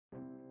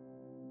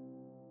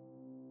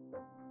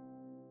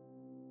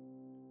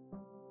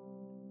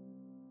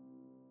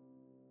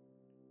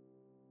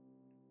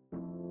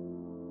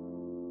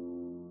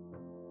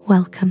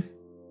Welcome,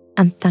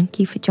 and thank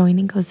you for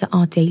joining us at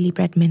our Daily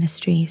Bread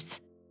Ministries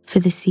for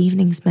this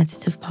evening's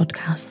meditative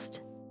podcast.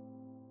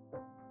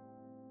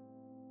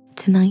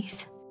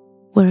 Tonight,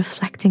 we're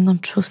reflecting on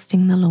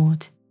trusting the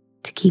Lord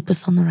to keep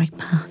us on the right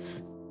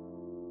path.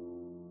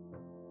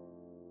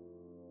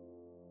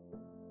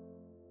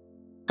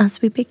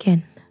 As we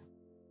begin,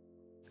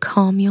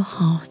 calm your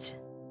heart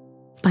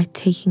by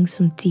taking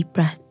some deep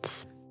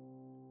breaths.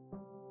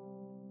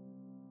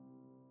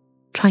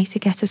 Try to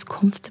get as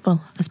comfortable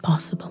as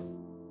possible.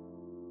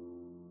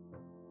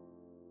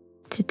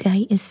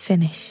 Today is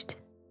finished.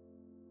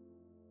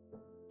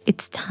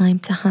 It's time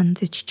to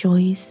hand its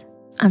joys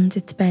and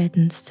its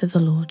burdens to the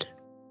Lord.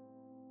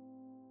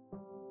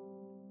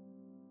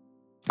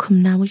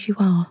 Come now as you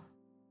are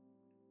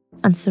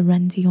and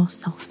surrender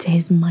yourself to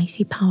His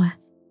mighty power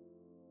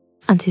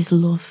and His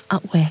love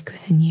at work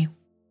within you.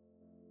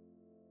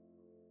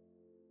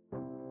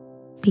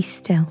 Be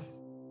still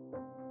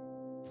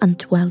and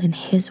dwell in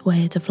His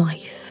word of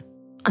life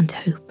and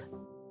hope.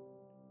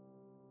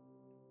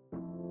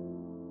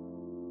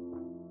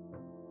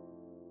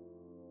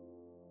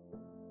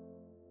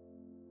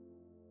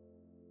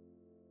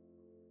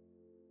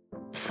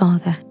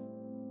 Father,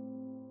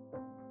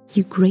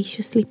 you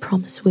graciously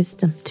promise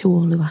wisdom to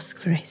all who ask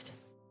for it.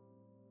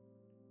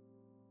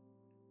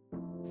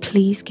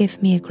 Please give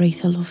me a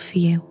greater love for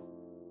you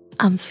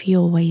and for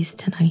your ways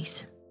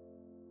tonight,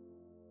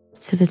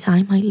 so that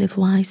I might live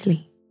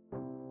wisely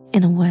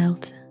in a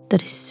world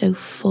that is so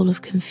full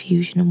of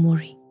confusion and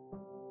worry.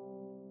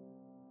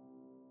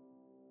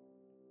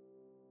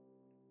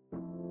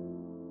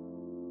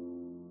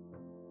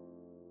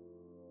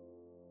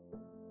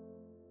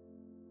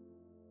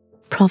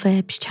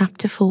 Proverbs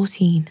chapter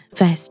 14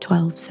 verse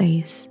 12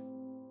 says,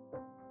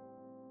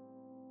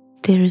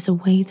 "There is a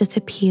way that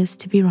appears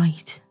to be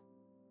right,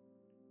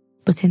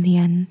 but in the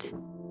end,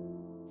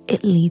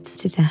 it leads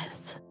to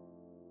death."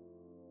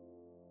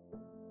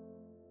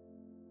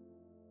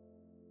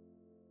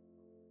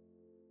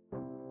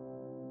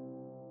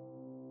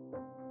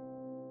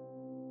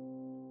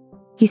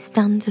 You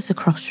stand at a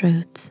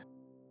crossroads,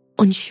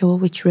 unsure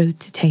which road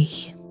to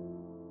take.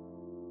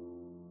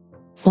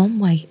 One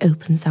way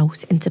opens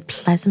out into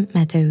pleasant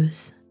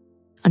meadows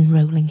and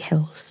rolling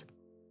hills,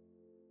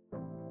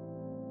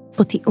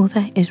 but the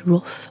other is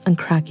rough and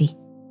craggy,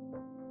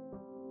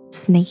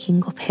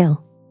 snaking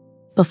uphill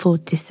before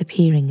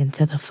disappearing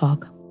into the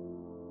fog.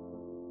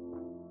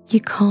 You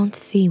can't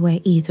see where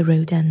either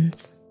road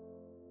ends.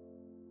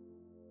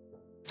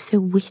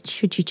 So which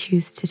should you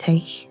choose to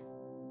take?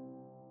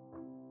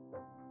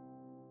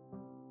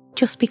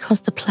 Just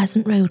because the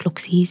pleasant road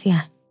looks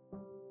easier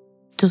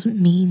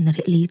doesn't mean that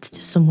it leads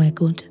to somewhere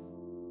good.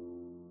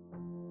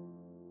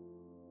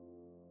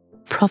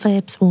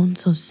 Proverbs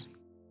warns us,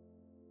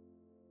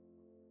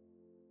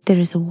 there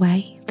is a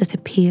way that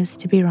appears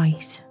to be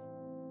right,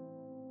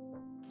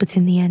 but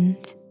in the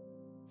end,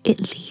 it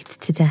leads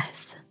to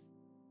death.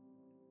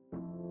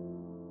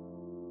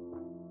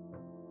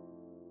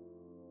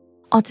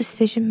 Our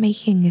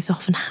decision-making is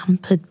often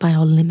hampered by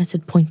our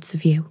limited points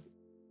of view,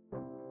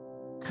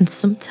 and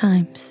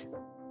sometimes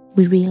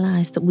we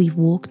realise that we've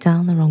walked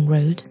down the wrong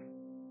road.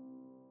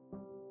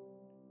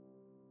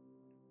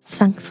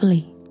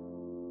 Thankfully,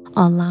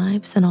 our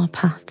lives and our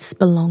paths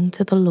belong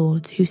to the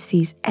Lord, who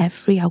sees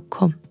every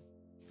outcome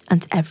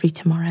and every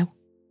tomorrow.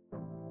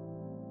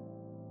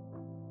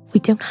 We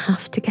don't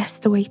have to guess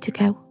the way to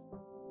go.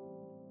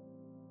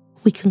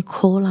 We can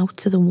call out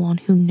to the one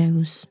who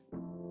knows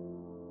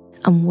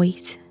and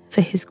wait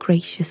for His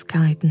gracious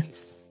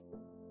guidance.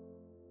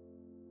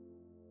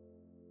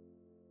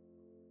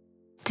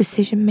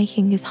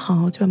 Decision-making is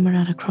hard when we're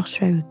at a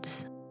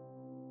crossroads.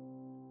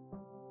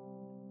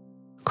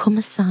 Come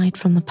aside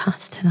from the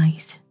path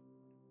tonight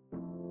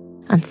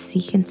and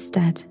seek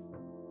instead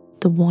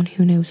the one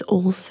who knows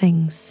all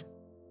things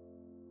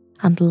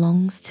and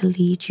longs to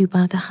lead you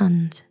by the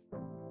hand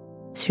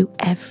through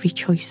every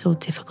choice or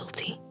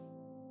difficulty.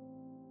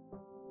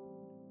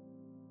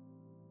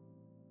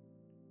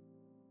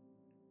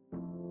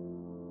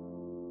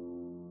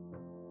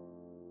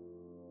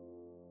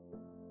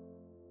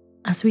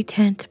 As we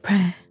turn to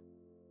prayer,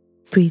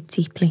 breathe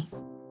deeply,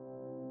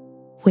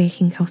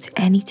 working out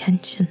any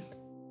tension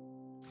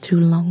through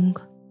long,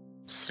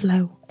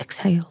 slow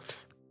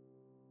exhales.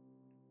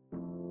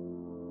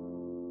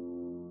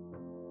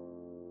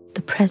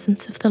 The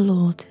presence of the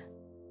Lord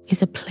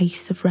is a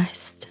place of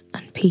rest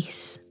and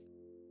peace.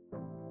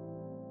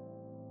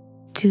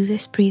 Do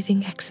this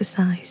breathing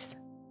exercise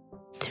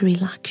to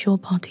relax your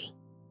body,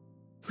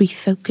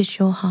 refocus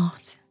your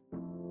heart,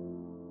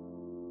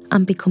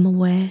 and become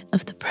aware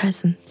of the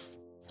presence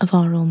of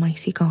our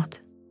Almighty God,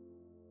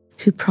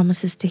 who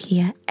promises to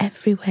hear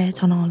every word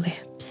on our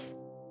lips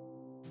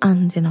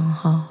and in our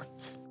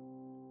hearts.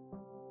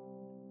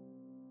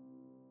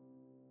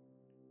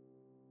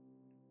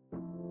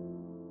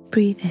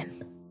 Breathe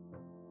in.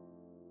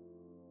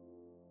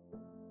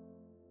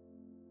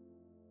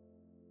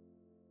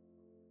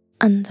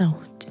 And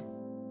out.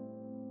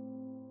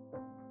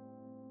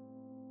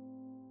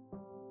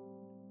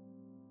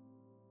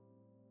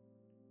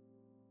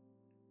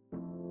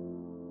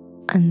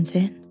 and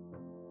in.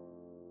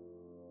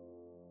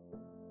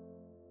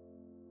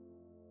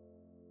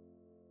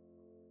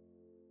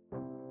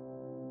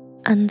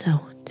 And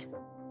out.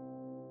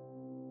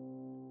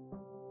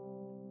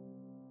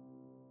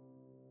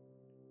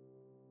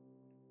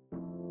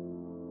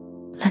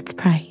 Let's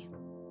pray.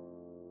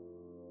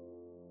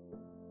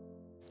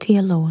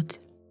 Dear Lord,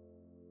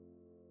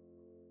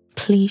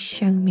 please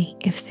show me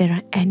if there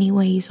are any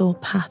ways or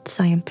paths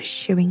I am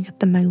pursuing at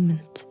the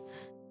moment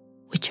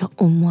which are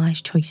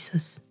unwise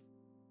choices.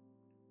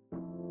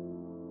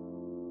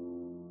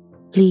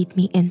 Lead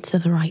me into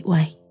the right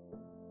way.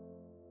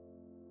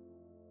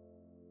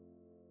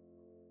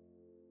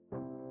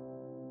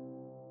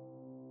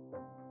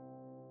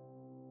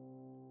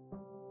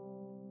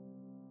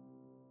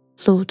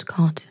 Lord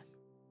God,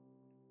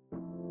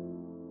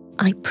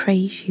 I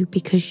praise you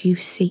because you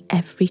see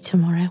every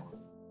tomorrow.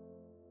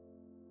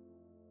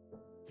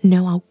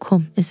 No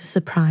outcome is a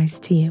surprise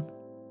to you.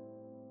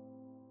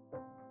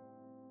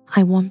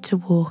 I want to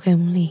walk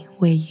only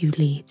where you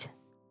lead.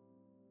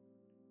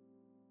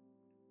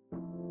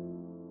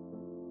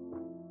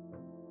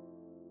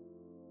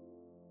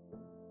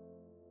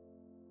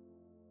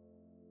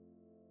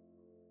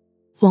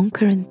 (1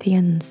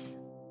 Corinthians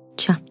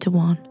chapter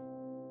 1,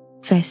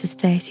 verses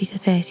 30 to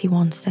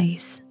 31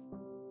 says,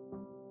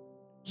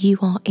 "You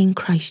are in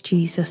Christ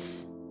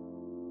Jesus,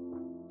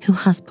 who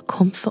has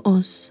become for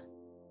us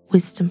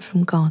wisdom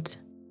from God.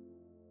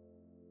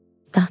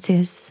 That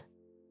is,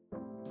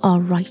 our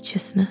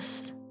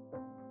righteousness,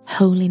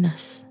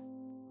 holiness,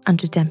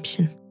 and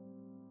redemption.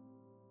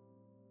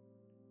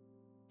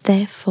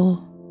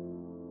 Therefore,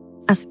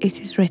 as it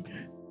is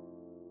written,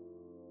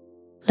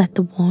 let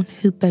the one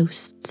who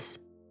boasts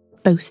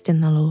boast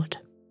in the Lord."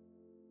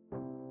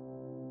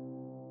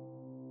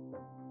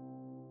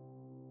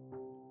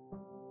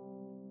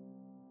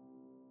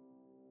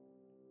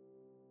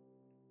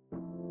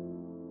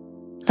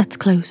 Let's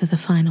close with a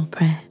final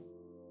prayer.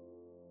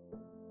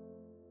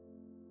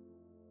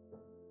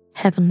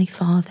 Heavenly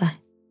Father,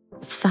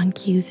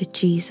 thank you that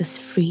Jesus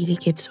freely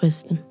gives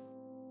wisdom.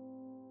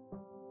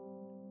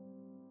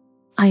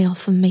 I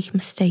often make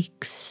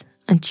mistakes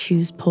and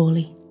choose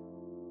poorly,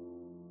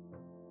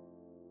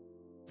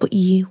 but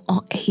you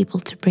are able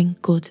to bring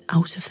good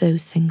out of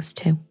those things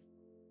too.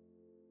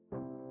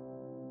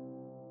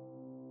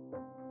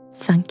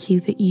 Thank you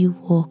that you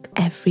walk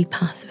every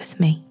path with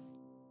me.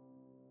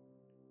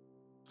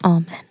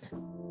 Amen.